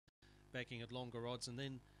backing at longer odds, and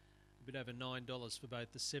then a bit over $9 for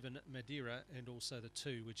both the 7 Madeira and also the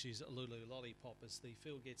 2, which is Lulu Lollipop, as the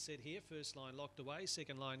field gets set here. First line locked away,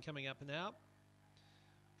 second line coming up now.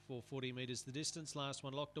 440 metres the distance, last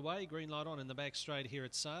one locked away. Green light on in the back straight here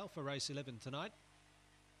at Sale for race 11 tonight.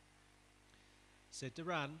 Set to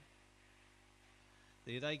run.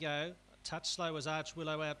 There they go. Touch slow as Arch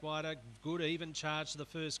Willow out wider. Good even charge to the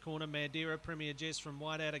first corner. Madeira, Premier Jess from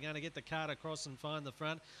wide out are going to get the cart across and find the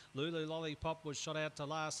front. Lulu Lollipop was shot out to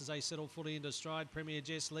last as they settle fully into stride. Premier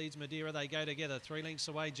Jess leads Madeira. They go together. 3 lengths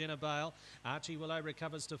away, Jenna Bale. Archie Willow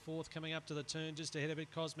recovers to fourth, coming up to the turn. Just ahead of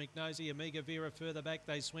it, Cosmic Nosy. Amiga Vera further back.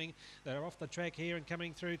 They swing. They're off the track here and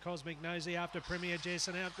coming through. Cosmic Nosy after Premier Jess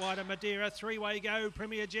and out wider Madeira. 3-way go.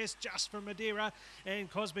 Premier Jess just from Madeira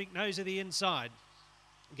and Cosmic Nosy the inside.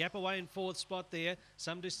 Gap away in fourth spot there.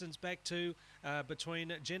 Some distance back to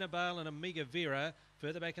between Jenna Bale and Amiga Vera.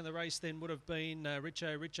 Further back in the race then would have been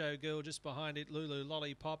Richo Girl. Just behind it, Lulu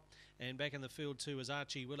Lollipop. And back in the field too is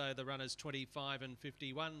Archie Willow. The runners 25 and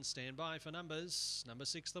 51. Stand by for numbers. Number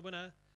 6, the winner.